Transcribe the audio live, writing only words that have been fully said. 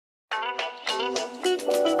Hi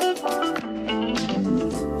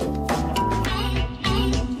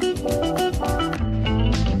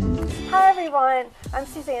everyone, I'm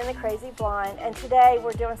Suzanne the Crazy Blonde, and today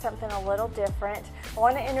we're doing something a little different. I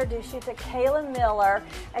want to introduce you to Kayla Miller,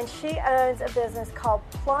 and she owns a business called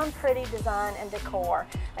Plum Pretty Design and Decor.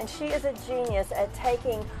 And she is a genius at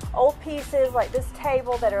taking old pieces like this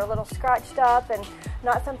table that are a little scratched up and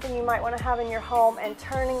not something you might want to have in your home, and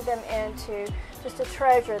turning them into just a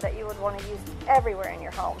treasure that you would want to use everywhere in your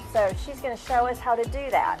home. So she's going to show us how to do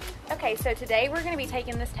that. Okay, so today we're going to be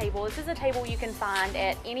taking this table. This is a table you can find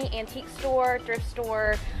at any antique store, thrift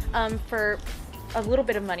store, for a little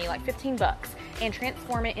bit of money, like 15 bucks, and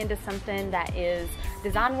transform it into something that is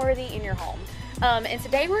design worthy in your home. And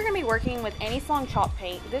today we're going to be working with Annie's-Long chalk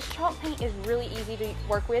paint. This chalk paint is really easy to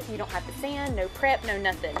work with. You don't have to sand, no prep, no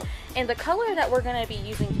nothing. And the color that we're going to be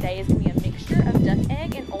using today is going to be a mixture of duck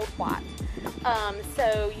egg and old white.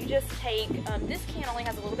 So you just take, this can only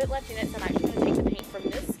has a little bit left in it, so I'm actually going to take the paint from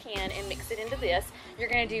this can and mix it into this. You're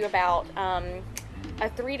going to do about a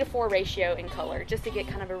 3 to 4 ratio in color, just to get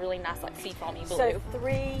kind of a really nice, like, seafoamy blue. So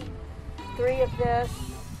three of this.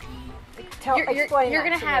 You're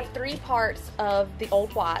going to have 3 parts of the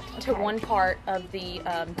old white to 1 part of the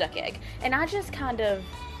duck egg, and I just kind of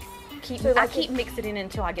keep mixing it in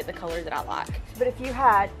until I get the color that I like. But if you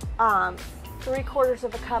had 3/4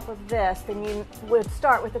 of a cup of this, then you would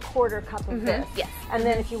start with a 1/4 cup of this. Yes. And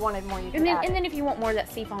then if you wanted more, you could add and then if you want more of that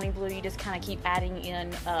seafoamy blue, you just kind of keep adding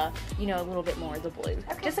in, you know, a little bit more of the blue,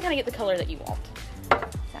 just to kind of get the color that you want. So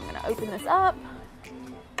I'm going to open this up.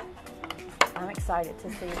 I'm excited to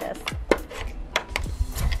see this.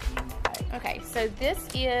 Okay, so this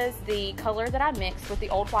is the color that I mixed with the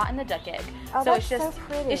old white and the duck egg. Oh, so that's so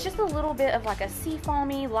pretty. It's just a little bit of like a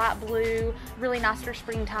seafoamy, light blue, really nice for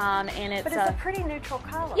springtime, and it's a pretty neutral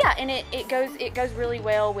color. Yeah, and it goes really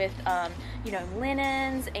well with you know,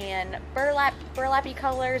 linens and burlappy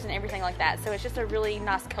colors and everything like that. So it's just a really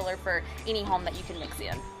nice color for any home that you can mix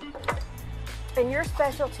in. And your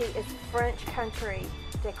specialty is French country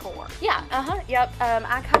decor. Yeah, yep.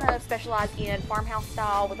 I kind of specialize in farmhouse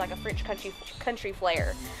style with like a French country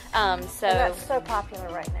flair. So and that's so popular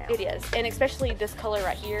right now. It is, and especially this color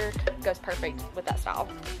right here goes perfect with that style.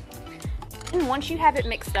 And once you have it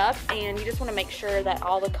mixed up and you just want to make sure that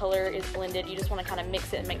all the color is blended, you just want to kind of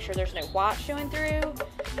mix it and make sure there's no white showing through.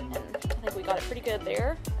 And I think we got it pretty good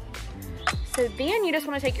there. So then you just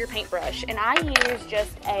want to take your paintbrush, and I use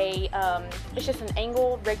just a, it's just an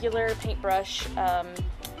angled regular paintbrush.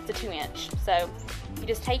 It's a 2-inch. So you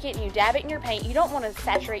just take it and you dab it in your paint. You don't want to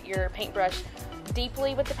saturate your paintbrush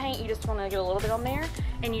deeply with the paint. You just want to get a little bit on there,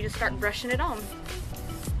 and you just start brushing it on.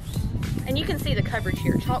 And you can see the coverage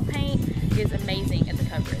here. Chalk paint is amazing at the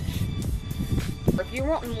coverage. If you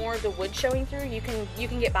want more of the wood showing through, you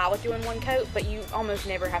can get by with doing 1 coat, but you almost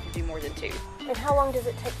never have to do more than 2. And how long does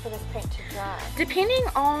it take for this paint to dry? Depending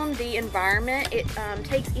on the environment, it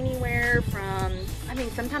takes anywhere from, I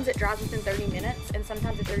mean, sometimes it dries within 30 minutes, and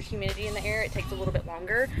sometimes if there's humidity in the air, it takes a little bit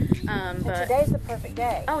longer. But today's the perfect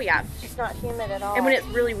day. Oh yeah. It's not humid at all. And when it's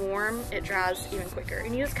really warm, it dries even quicker.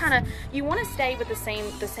 And you just kind of, you want to stay with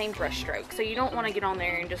the same brush stroke. So you don't want to get on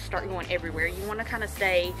there and just start going everywhere. You want to kind of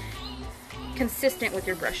stay consistent with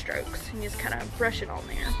your brush strokes, and you just kind of brush it on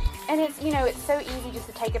there. And it's, you know, it's so easy just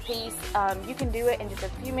to take a piece. You can do it in just a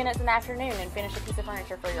few minutes in the afternoon and finish a piece of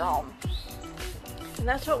furniture for your home. And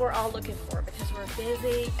that's what we're all looking for, because we're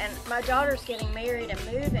busy, and my daughter's getting married and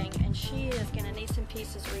moving, and she is going to need some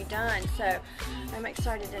pieces redone. So I'm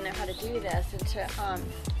excited to know how to do this and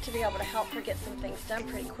to be able to help her get some things done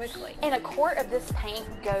pretty quickly. And a quart of this paint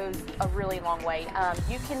goes a really long way.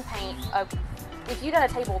 You can paint if you got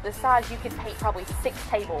a table this size, you could paint probably 6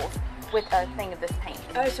 tables with a thing of this paint.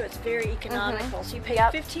 Oh, so it's very economical. So you pay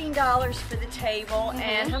 $15 for the table,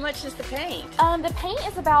 and how much is the paint? The paint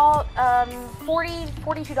is about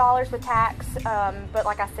 $42 with tax, but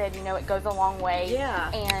like I said, you know, it goes a long way.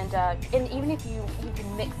 Yeah. And even if you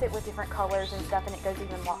can mix it with different colors and stuff, and it goes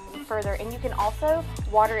even further. And you can also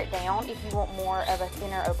water it down if you want more of an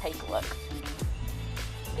inner opaque look.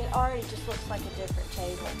 It already just looks like a different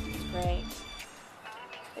table. It's great.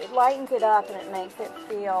 It lightens it up, and it makes it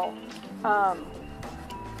feel,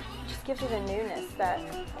 just gives it a newness that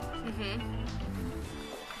it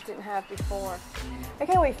didn't have before.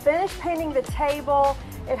 Okay, we finished painting the table.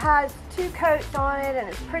 It has 2 coats on it, and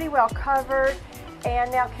it's pretty well covered.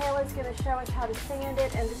 And now Kayla's going to show us how to sand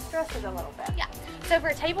it and distress it a little bit. Yeah. So for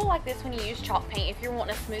a table like this, when you use chalk paint, if you're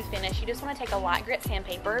wanting a smooth finish, you just want to take a light grit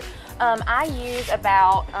sandpaper. I use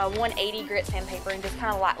about 180 grit sandpaper and just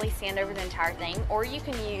kind of lightly sand over the entire thing. Or you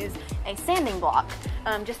can use a sanding block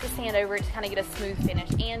just to sand over it to kind of get a smooth finish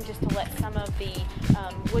and just to let some of the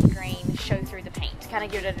wood grain show through the paint to kind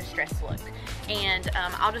of give it a distressed look. And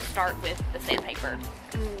I'll just start with the sandpaper.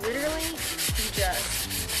 And literally, you just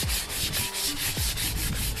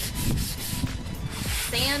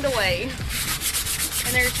sand away.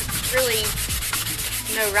 And there's really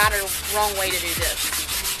no right or wrong way to do this.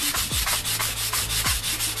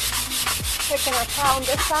 Taking our towel on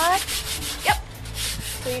this side. Yep.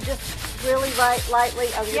 So you just really lightly.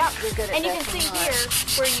 Oh, yep. You're good at and you can see here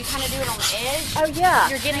where you kind of do it on the edge. Oh yeah.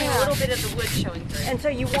 You're getting a little bit of the wood showing through. And so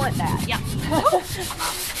you want that. Yeah.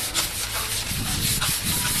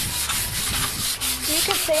 You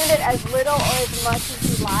can sand it as little or as much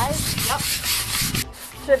as you like. Yep.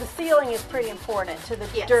 So the sealing is pretty important to the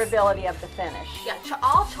durability of the finish. Yeah,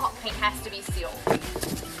 all chalk paint has to be sealed.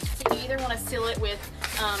 So you either want to seal it with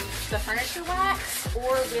the furniture wax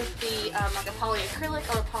or with the like a polyacrylic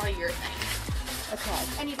or a polyurethane.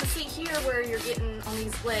 Okay. And you can see here where you're getting on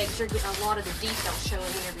these legs, you're getting a lot of the detail showing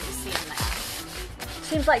whenever you sand that.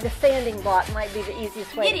 Seems like the sanding block might be the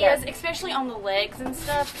easiest way to It is, especially on the legs and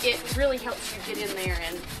stuff. It really helps you get in there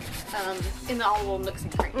and in all the little nooks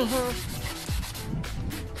and crannies.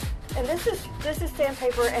 And this is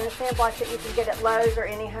sandpaper and a sand block that you can get at Lowe's or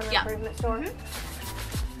any home improvement store. You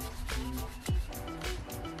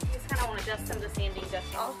just kind of want to dust some of the sanding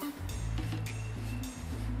dust off.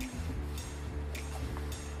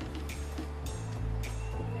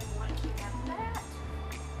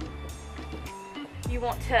 You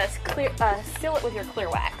want to seal it with your clear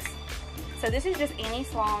wax. So this is just Annie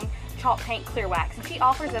Sloan chalk paint clear wax, and she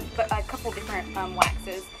offers a couple different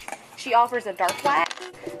waxes. She offers a dark wax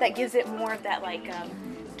that gives it more of that like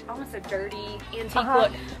almost a dirty antique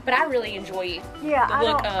look, but I really enjoy the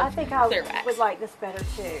look of I think I clear wax. would like this better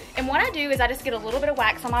too. And what I do is I just get a little bit of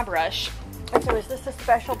wax on my brush. And so is this a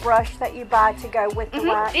special brush that you buy to go with the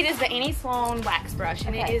wax? It is the Annie Sloan wax brush,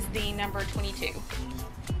 and it is the number 22.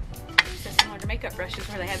 So similar to makeup brushes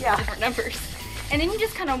where they have different numbers. And then you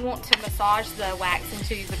just kind of want to massage the wax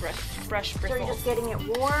into the brush bristles. So you're just getting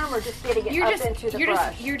it warm or just getting it up into the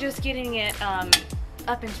brush? You're just getting it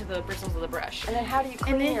up into the bristles of the brush. And then how do you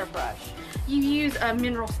clean your brush? You use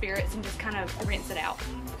mineral spirits and just kind of rinse it out.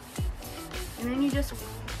 And then you just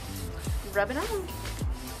rub it on.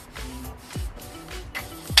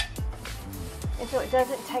 And so it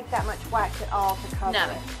doesn't take that much wax at all to cover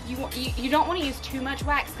it? You don't want to use too much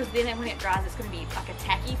wax because then when it dries it's going to be like a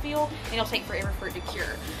tacky feel and it'll take forever for it to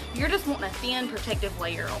cure. You're just wanting a thin protective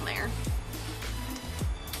layer on there.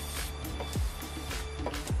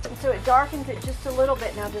 And so it darkens it just a little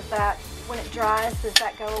bit. Now does that, when it dries, does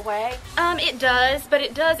that go away? It does, but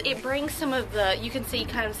it brings some of the, you can see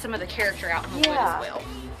kind of some of the character out in the wood as well.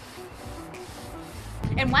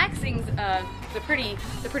 And waxing's the pretty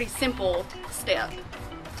simple step.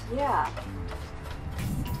 Yeah.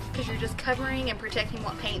 Because you're just covering and protecting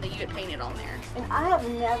what paint that you had painted on there. And I have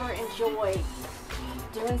never enjoyed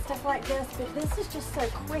doing stuff like this, but this is just so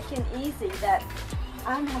quick and easy that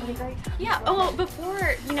I'm having a great time. Yeah. Oh, well,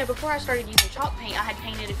 before I started using chalk paint, I had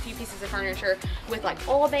painted a few pieces of furniture with like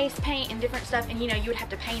oil-based paint and different stuff, and you would have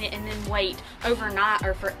to paint it and then wait overnight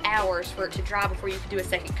or for hours for it to dry before you could do a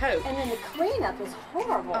second coat. And then the cleanup is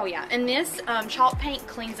horrible. Oh yeah. And this chalk paint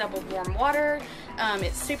cleans up with warm water.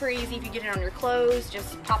 It's super easy if you get it on your clothes.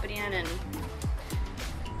 Just pop it in and it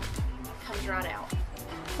comes right out.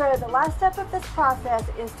 So the last step of this process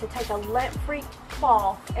is to take a lint-free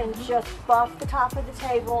cloth and just buff the top of the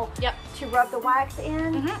table to rub the wax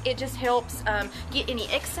in. It just helps get any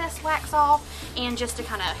excess wax off and just to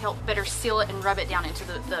kind of help better seal it and rub it down into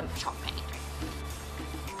the chalk paint.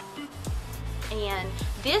 And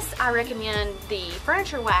this, I recommend the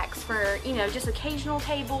furniture wax for, just occasional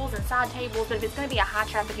tables and side tables, but if it's going to be a high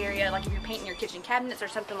traffic area, like if you're painting your kitchen cabinets or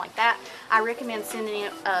something like that, I recommend sealing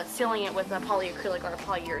it with a polyacrylic or a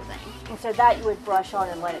polyurethane. And so that you would brush on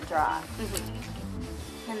and let it dry.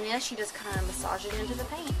 And this, you just kind of massage it into the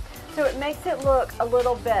paint. So it makes it look a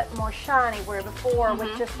little bit more shiny, where before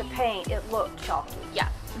with just the paint, it looked chalky. Yeah.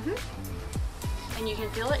 And you can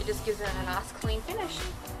feel it just gives it a nice clean finish.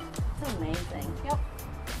 It's amazing. Yep.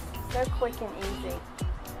 So quick and easy.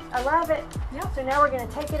 I love it. Yep. So now we're going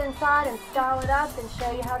to take it inside and style it up and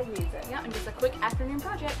show you how to use it. Yeah, and just a quick afternoon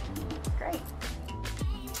project. Great.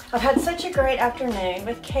 I've had such a great afternoon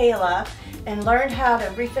with Kayla and learned how to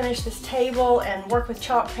refinish this table and work with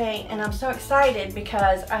chalk paint, and I'm so excited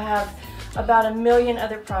because I have about a million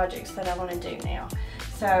other projects that I want to do now.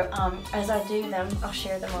 So as I do them, I'll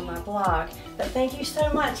share them on my blog. But thank you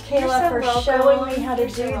so much, Kayla, for showing me how to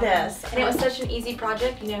do this. And it was such an easy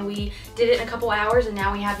project. You know, we did it in a couple hours, and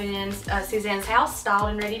now we have it in Suzanne's house, styled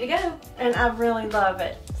and ready to go. And I really love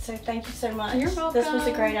it. So thank you so much. You're welcome. This was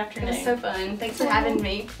a great afternoon. It was so fun. Thanks for having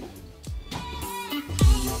me.